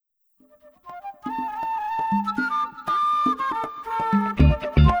Hello,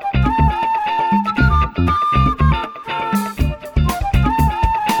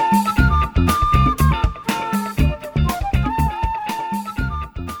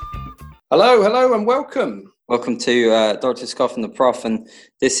 and welcome. Welcome to Dr. Scoff and the Prof, and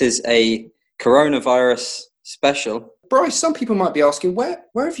this is a coronavirus special. Bryce, some people might be asking, where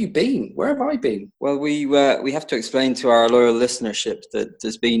have you been? Where have I been? Well, we have to explain to our loyal listenership that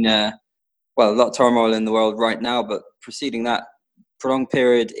there's been a lot of turmoil in the world right now, but preceding that, prolonged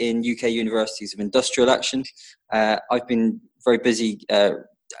period in UK universities of industrial action. I've been very busy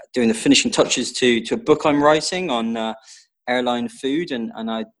doing the finishing touches to a book I'm writing on airline food, and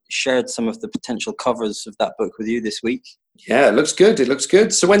I shared some of the potential covers of that book with you this week. Yeah, it looks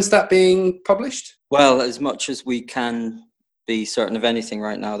good. So when's that being published? Well, as much as we can be certain of anything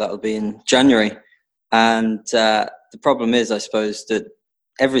right now, that'll be in January. And the problem is, I suppose, that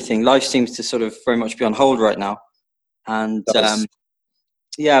life seems to sort of very much be on hold right now. And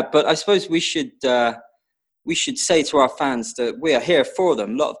but I suppose we should say to our fans that we are here for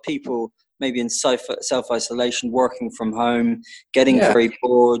them. A lot of people maybe in self-isolation, working from home, getting very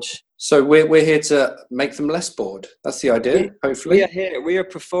bored. So we're here to make them less bored. That's the idea, hopefully. We are here. We are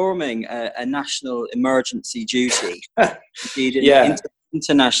performing a national emergency duty. Indeed,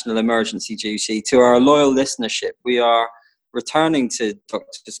 international emergency duty to our loyal listenership. We are returning to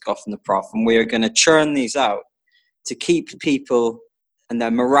Dr. Scoff and the Prof, and we are going to churn these out to keep people and their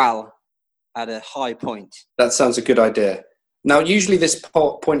morale at a high point. That sounds a good idea. Now, usually this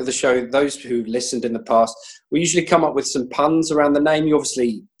point of the show, those who listened in the past, we usually come up with some puns around the name. You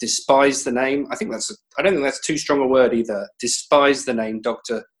obviously despise the name. I don't think that's too strong a word either. Despise the name,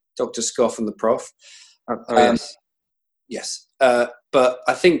 Dr. Scoff and the Prof. Yes. But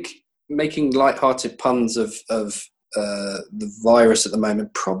I think making light-hearted puns of the virus at the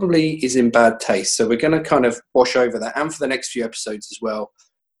moment probably is in bad taste. So we're going to kind of wash over that, and for the next few episodes as well.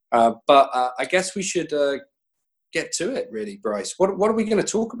 But I guess we should get to it, really, Bryce. What are we going to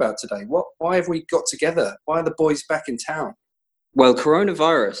talk about today? Why have we got together? Why are the boys back in town? Well,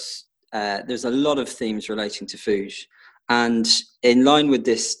 coronavirus, there's a lot of themes relating to food. And in line with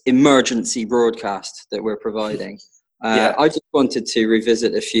this emergency broadcast that we're providing, I just wanted to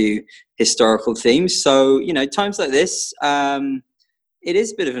revisit a few historical themes. So, times like this, it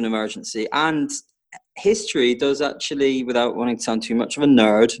is a bit of an emergency. And history does actually, without wanting to sound too much of a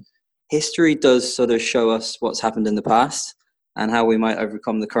nerd, history does sort of show us what's happened in the past and how we might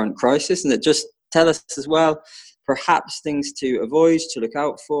overcome the current crisis. And it just tell us as well, perhaps things to avoid, to look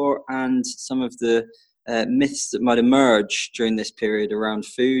out for, and some of the myths that might emerge during this period around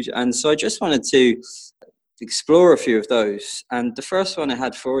food. And so I just wanted to explore a few of those. And the first one I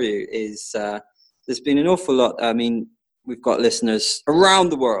had for you is there's been an awful lot. I mean, we've got listeners around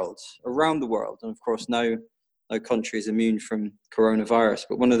the world. And of course, no country is immune from coronavirus,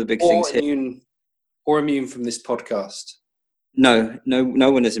 but one of the big things immune from this podcast. No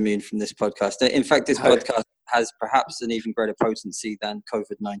one is immune from this podcast. In fact, this podcast has perhaps an even greater potency than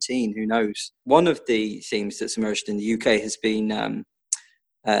COVID-19. Who knows? One of the themes that's emerged in the UK has been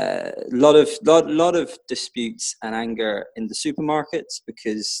a lot of disputes and anger in the supermarkets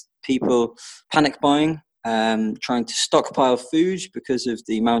because people panic buying, trying to stockpile food because of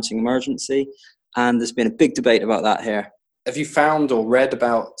the mounting emergency. And there's been a big debate about that here. Have you found or read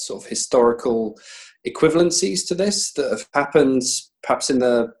about sort of historical equivalencies to this that have happened perhaps in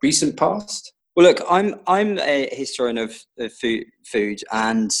the recent past? Well, look, I'm a historian of food,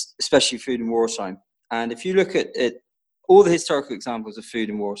 and especially food in wartime. And if you look at all the historical examples of food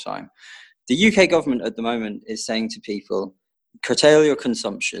in wartime, the UK government at the moment is saying to people, curtail your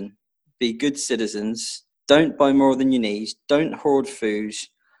consumption, be good citizens, don't buy more than you need, don't hoard food.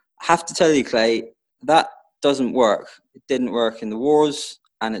 I have to tell you, Clay, that doesn't work. It didn't work in the wars,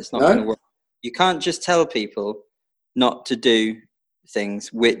 and it's not going to work. You can't just tell people not to do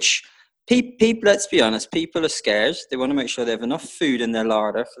things which people, let's be honest, people are scared. They want to make sure they have enough food in their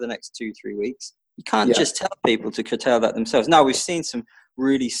larder for the next 2-3 weeks. You can't just tell people to curtail that themselves. Now, we've seen some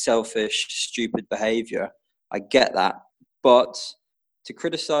really selfish, stupid behavior. I get that. But to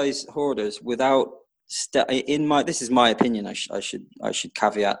criticize hoarders without this is my opinion. I should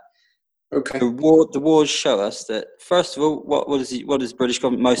caveat. Okay. The wars show us that, first of all, what does British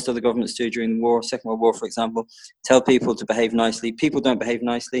government, most other governments do during the war, Second World War, for example, tell people to behave nicely. People don't behave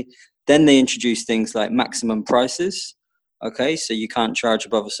nicely. Then they introduce things like maximum prices. Okay, so you can't charge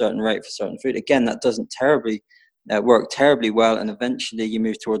above a certain rate for certain food. Again, that doesn't work terribly well, and eventually you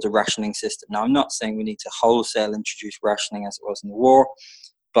move towards a rationing system. Now, I'm not saying we need to wholesale introduce rationing as it was in the war,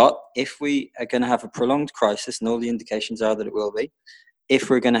 but if we are going to have a prolonged crisis, and all the indications are that it will be, if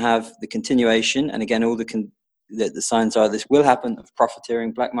we're going to have the continuation, and again, all the signs are this will happen, of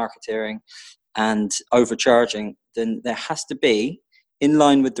profiteering, black marketeering, and overcharging, then there has to be, in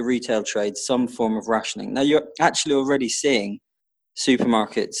line with the retail trade, some form of rationing. Now, you're actually already seeing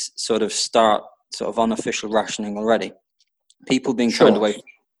supermarkets sort of start sort of unofficial rationing already. People being turned away from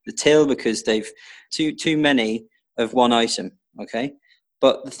the till because they've too many of one item, okay?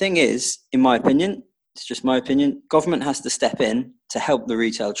 But the thing is, in my opinion, it's just my opinion, government has to step in to help the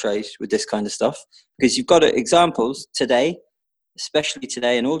retail trade with this kind of stuff, because you've got examples today, especially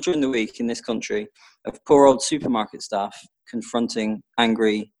today and all during the week in this country, of poor old supermarket staff confronting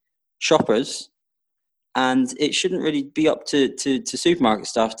angry shoppers, and it shouldn't really be up to supermarket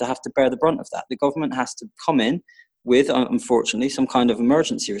staff to have to bear the brunt of that. The government has to come in with, unfortunately, some kind of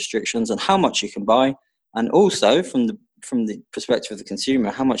emergency restrictions on how much you can buy, and also from the perspective of the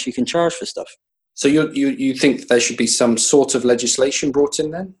consumer, how much you can charge for stuff. So you think there should be some sort of legislation brought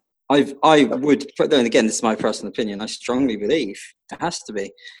in then? I would, but then again, this is my personal opinion. I strongly believe there has to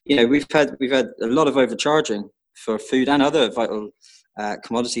be. You know, we've had a lot of overcharging for food and other vital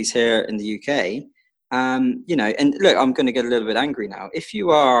commodities here in the UK. You know, and look, I'm going to get a little bit angry now. If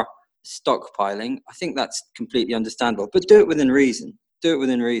you are stockpiling, I think that's completely understandable, but do it within reason. Do it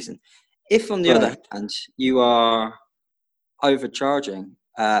within reason. If, on the other hand, you are overcharging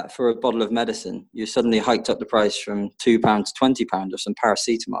for a bottle of medicine, you suddenly hiked up the price from £2 to £20 or some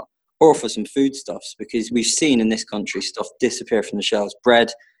paracetamol, or for some foodstuffs, because we've seen in this country stuff disappear from the shelves: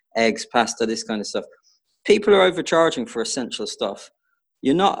 bread, eggs, pasta, this kind of stuff. People are overcharging for essential stuff.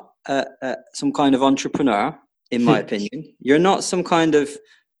 You're not some kind of entrepreneur, in my opinion. You're not some kind of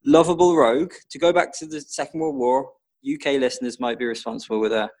lovable rogue. To go back to the Second World War, UK listeners might be responsible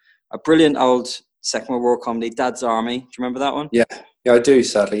with a brilliant old Second World War comedy, Dad's Army. Do you remember that one? Yeah, I do,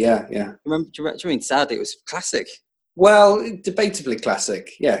 sadly, yeah. Do you mean sadly? It was classic. Well, debatably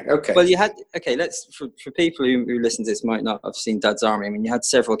classic. Yeah, okay. Well, you had, let's, for people who listen to this might not have seen Dad's Army, I mean, you had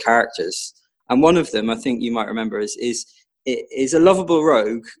several characters, and one of them, I think you might remember, is a lovable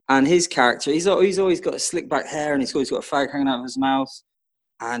rogue, and his character, he's always got a slick back hair, and he's always got a fag hanging out of his mouth,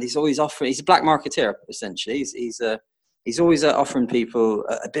 and he's always offering, he's a black marketeer, essentially. He's always offering people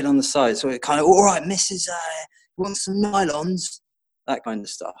a bit on the side, so it kind of, all right, Mrs. Want some nylons? That kind of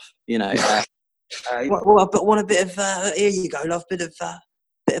stuff, you know. Want a bit of, here you go, love, bit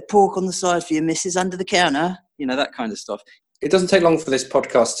of pork on the side for your missus under the counter, you know, that kind of stuff. It doesn't take long for this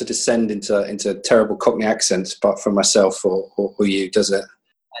podcast to descend into terrible Cockney accents, but from myself or you, does it?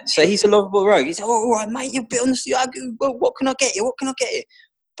 So he's a lovable rogue. He's, all right, mate, you're a bit on the side. Well, what can I get you? What can I get you?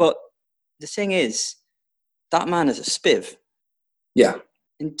 But the thing is, that man is a spiv. Yeah.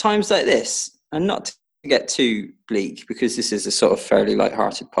 In times like this, and not to get too bleak, because this is a sort of fairly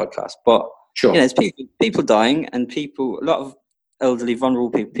light-hearted podcast, but sure. You know, there's people dying, and a lot of elderly, vulnerable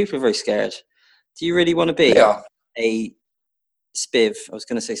people are very scared. Do you really want to be a spiv? I was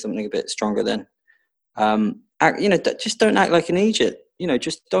going to say something a bit stronger then. Just don't act like an idiot. You know,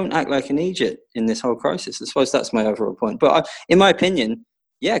 just don't act like an idiot in this whole crisis. I suppose that's my overall point. But in my opinion,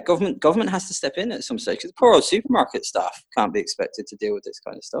 yeah, government has to step in at some stage, because poor old supermarket staff can't be expected to deal with this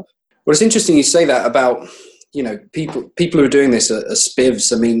kind of stuff. Well, it's interesting you say that about, you know, people who are doing this are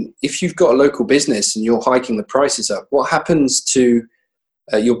spivs. I mean, if you've got a local business and you're hiking the prices up, what happens to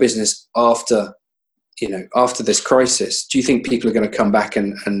your business after this crisis? Do you think people are going to come back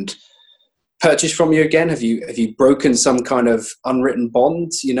and purchase from you again? Have you broken some kind of unwritten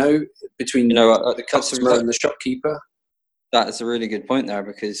bond, you know, between the customer and the shopkeeper? That is a really good point there,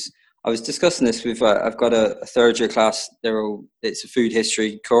 because I was discussing this with, I've got a third year class. It's a food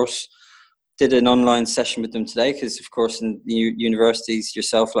history course. Did an online session with them today, because of course in universities,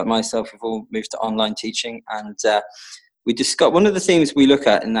 yourself like myself, have all moved to online teaching, and we discussed, one of the themes we look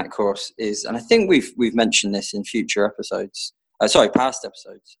at in that course is, and I think we've mentioned this in future episodes, past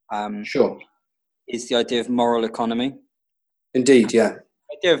episodes. Sure. Is the idea of moral economy. Indeed, yeah.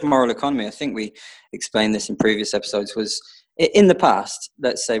 The idea of moral economy, I think we explained this in previous episodes, was in the past,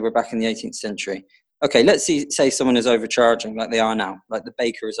 let's say we're back in the 18th century. Okay, let's say someone is overcharging like they are now, like the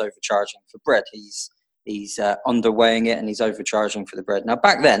baker is overcharging for bread. He's underweighing it and he's overcharging for the bread. Now,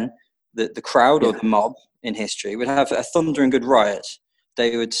 back then, the crowd or the mob in history would have a thundering good riot.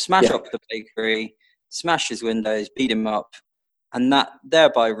 They would smash up the bakery, smash his windows, beat him up, and that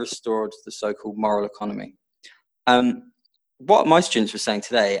thereby restored the so-called moral economy. What my students were saying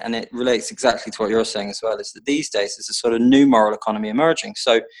today, and it relates exactly to what you're saying as well, is that these days there's a sort of new moral economy emerging.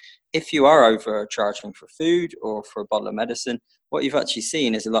 So if you are overcharging for food or for a bottle of medicine, what you've actually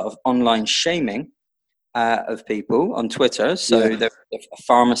seen is a lot of online shaming of people on Twitter. So there was a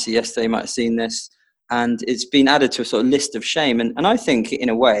pharmacy yesterday, you might have seen this, and it's been added to a sort of list of shame. And I think, in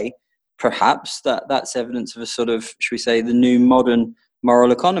a way, perhaps that's evidence of a sort of, should we say, the new modern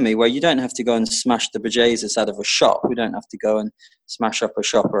moral economy, where you don't have to go and smash the bejesus out of a shop. We don't have to go and smash up a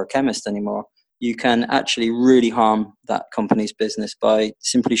shop or a chemist anymore. You can actually really harm that company's business by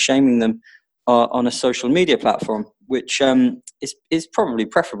simply shaming them on a social media platform, which is probably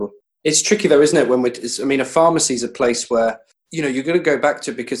preferable. It's tricky though, isn't it? A pharmacy is a place where, you're going to go back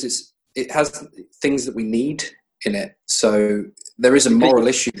to because it has things that we need in it. So there is a moral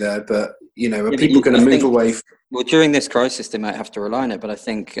issue there, but, are people going to move away? Well, during this crisis, they might have to rely on it. But I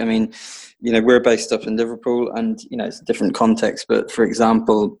think, we're based up in Liverpool, and, it's a different context. But for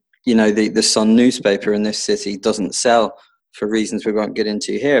example, the Sun newspaper in this city doesn't sell for reasons we won't get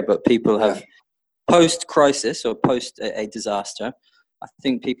into here. But people have, post-crisis or post a disaster, I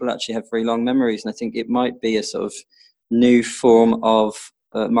think people actually have very long memories. And I think it might be a sort of new form of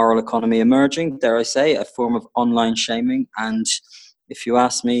moral economy emerging, dare I say, a form of online shaming. And if you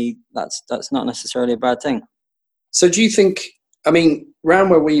ask me, that's not necessarily a bad thing. So do you think, around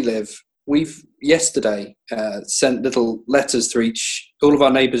where we live, we've yesterday sent little letters to all of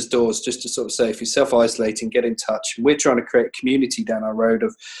our neighbours' doors just to sort of say, if you're self-isolating, get in touch. And we're trying to create a community down our road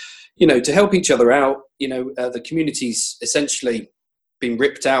of, to help each other out. The community's essentially been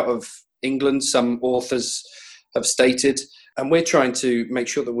ripped out of England, some authors have stated, and we're trying to make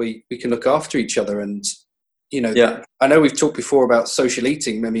sure that we can look after each other. And, I know we've talked before about social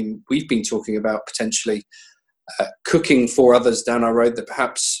eating. We've been talking about potentially cooking for others down our road that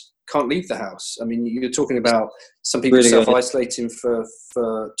perhaps can't leave the house. You're talking about some people really self-isolating for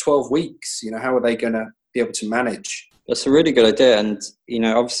 12 weeks. How are they going to be able to manage? That's a really good idea. And,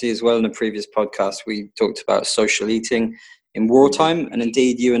 obviously as well in the previous podcast, we talked about social eating in wartime. And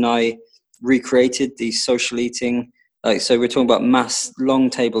indeed, you and I recreated the social eating. So we're talking about mass long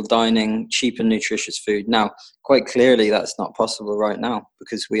table dining, cheap and nutritious food. Now, quite clearly, that's not possible right now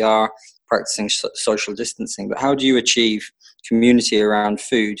because we are practicing social distancing. But how do you achieve community around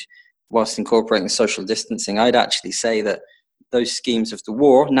food whilst incorporating social distancing? I'd actually say that those schemes of the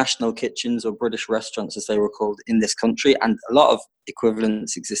war, national kitchens or British restaurants as they were called in this country, and a lot of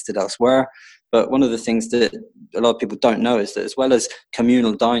equivalents existed elsewhere. But one of the things that a lot of people don't know is that as well as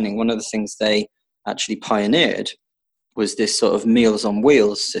communal dining, one of the things they actually pioneered was this sort of Meals on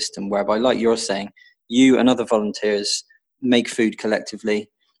Wheels system, whereby, like you're saying, you and other volunteers make food collectively.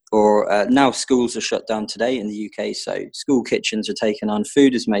 Or now schools are shut down today in the UK, so school kitchens are taken on,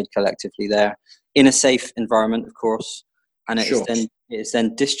 food is made collectively there in a safe environment, of course, and it is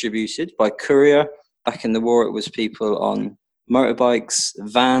then distributed by courier. Back in the war, it was people on motorbikes,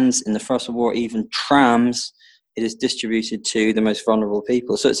 vans. In the First World War, even trams. It is distributed to the most vulnerable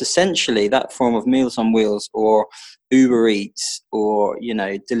people. So it's essentially that form of Meals on Wheels or Uber Eats or,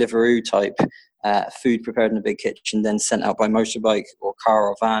 Deliveroo type food prepared in a big kitchen, then sent out by motorbike or car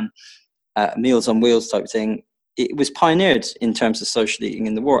or van, Meals on Wheels type thing. It was pioneered in terms of social eating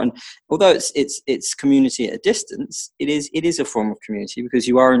in the war. And although it's community at a distance, it is a form of community because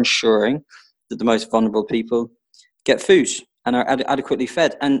you are ensuring that the most vulnerable people get food and are adequately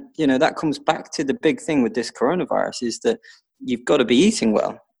fed. And, that comes back to the big thing with this coronavirus is that you've got to be eating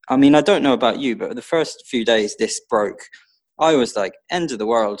well. I don't know about you, but the first few days this broke, I was like, end of the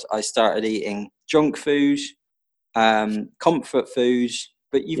world. I started eating junk food, comfort food,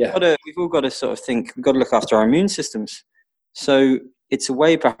 but we've all got to sort of think, we've got to look after our immune systems. So it's a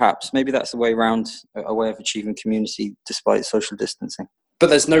way, perhaps, maybe that's the way around, a way of achieving community despite social distancing. But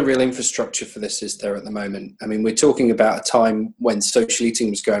there's no real infrastructure for this, is there, at the moment? We're talking about a time when social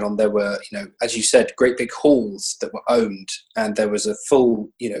eating was going on. There were, as you said, great big halls that were owned, and there was a full,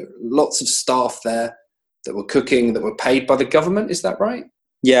 lots of staff there that were cooking, that were paid by the government. Is that right?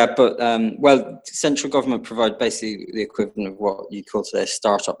 Yeah, but, central government provide basically the equivalent of what you'd call today a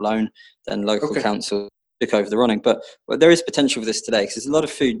startup loan. Then local council took over the running. But there is potential for this today because there's a lot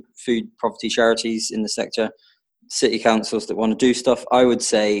of food poverty charities in the sector, city councils that want to do stuff. I would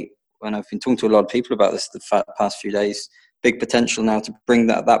say, when I've been talking to a lot of people about this the past few days, big potential now to bring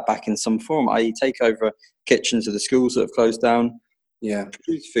that back in some form, i.e. take over kitchens of the schools that have closed down,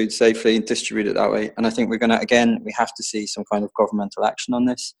 produce food safely and distribute it that way. And I think we have to see some kind of governmental action on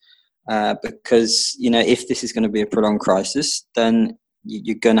this because, if this is going to be a prolonged crisis, then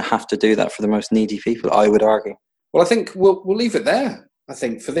you're going to have to do that for the most needy people, I would argue. Well, I think we'll leave it there, I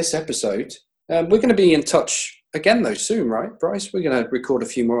think, for this episode. We're going to be in touch again, though, soon, right, Bryce? We're going to record a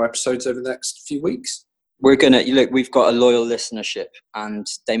few more episodes over the next few weeks. We're going to, look, we've got a loyal listenership and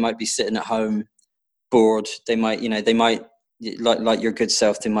they might be sitting at home bored. They might, like your good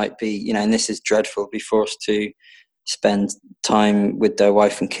self, they might be, and this is dreadful, be forced to spend time with their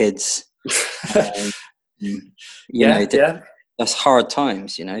wife and kids. That's hard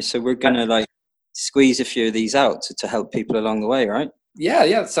times, so we're going to squeeze a few of these out to help people along the way, right? Yeah,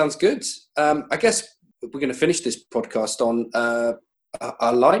 that sounds good. I guess we're going to finish this podcast on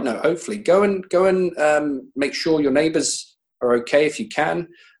a light note. Hopefully, go and make sure your neighbours are okay if you can.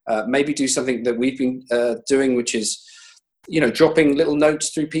 Maybe do something that we've been doing, which is dropping little notes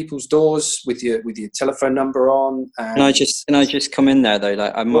through people's doors with your telephone number on. And Can I just come in there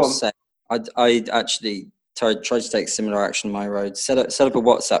though? I must say, I actually tried to take similar action on my road. Set up a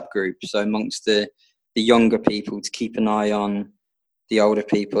WhatsApp group, so amongst the younger people, to keep an eye on the older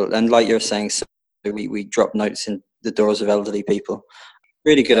people. And like you're saying, so we drop notes in the doors of elderly people.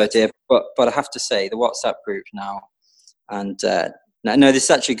 Really good idea. But I have to say, the WhatsApp group now, and no, this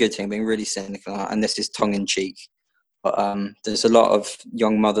is actually a good thing. Being really cynical, and this is tongue in cheek. But there's a lot of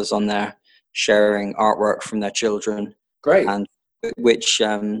young mothers on there sharing artwork from their children. Great. And which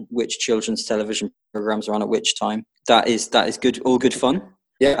children's television programs are on at which time. That is good. All good fun.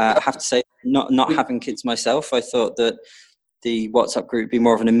 Yeah. I have to say, not having kids myself, I thought that the WhatsApp group would be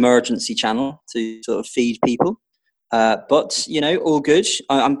more of an emergency channel to sort of feed people. But all good.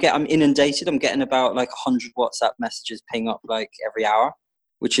 I'm inundated. I'm getting about 100 WhatsApp messages ping up every hour,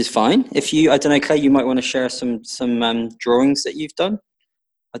 which is fine. If I don't know, Clay, you might want to share some drawings that you've done.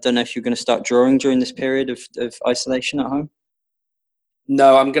 I don't know if you're going to start drawing during this period of isolation at home.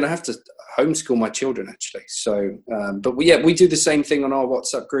 No, I'm going to have to homeschool my children, actually. So, but we do the same thing on our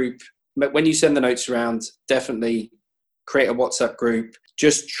WhatsApp group. When you send the notes around, definitely create a WhatsApp group.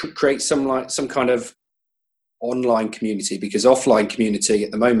 Just create some kind of online community, because offline community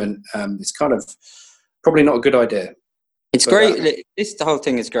at the moment is kind of probably not a good idea. It's great. The whole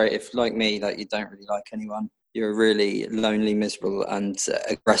thing is great if, like me, you don't really like anyone. You're a really lonely, miserable, and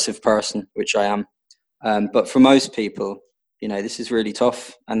aggressive person, which I am. But for most people, this is really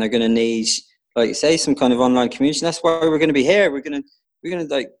tough, and they're going to need, like you say, some kind of online community. And that's why we're going to be here. We're going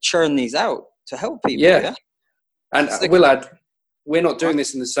to churn these out to help people. Yeah. And we'll add, we're not doing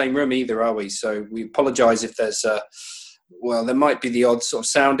this in the same room either, are we? So we apologise if there's there might be the odd sort of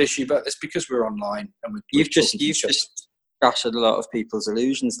sound issue, but it's because we're online and you've just shattered a lot of people's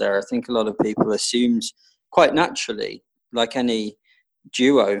illusions there. I think a lot of people assumed quite naturally, like any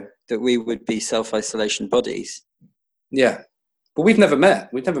duo, that we would be self-isolation buddies. Yeah. But we've never met.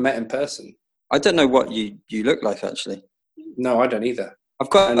 We've never met in person. I don't know what you look like, actually. No, I don't either. I've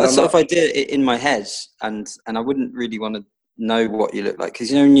got a sort of idea in my head, and I wouldn't really want to know what you look like,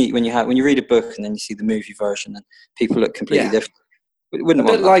 because when you read a book and then you see the movie version and people look completely different.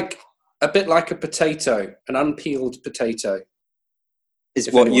 A bit like a potato, an unpeeled potato.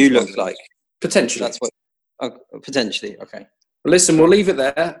 Is what you look like. Potentially. That's what. Potentially, okay. Well, listen, we'll leave it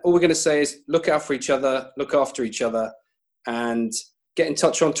there. All we're going to say is look out for each other, look after each other, and get in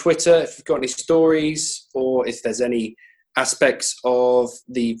touch on Twitter if you've got any stories, or if there's any aspects of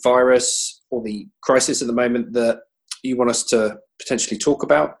the virus or the crisis at the moment that you want us to potentially talk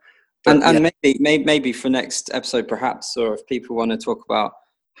about. And maybe for next episode, perhaps, or if people want to talk about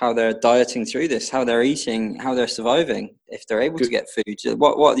how they're dieting through this, how they're eating, how they're surviving, if they're able to get food,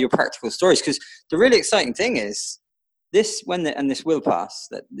 what are your practical stories? Because the really exciting thing is this will pass.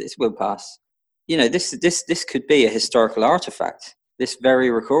 This could be a historical artifact. This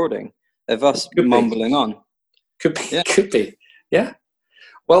very recording of us mumbling on. Could be. Yeah.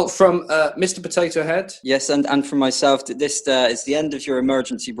 Well, from Mr. Potato Head. Yes, and from myself, this is the end of your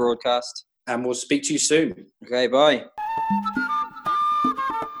emergency broadcast. And we'll speak to you soon. Okay, bye.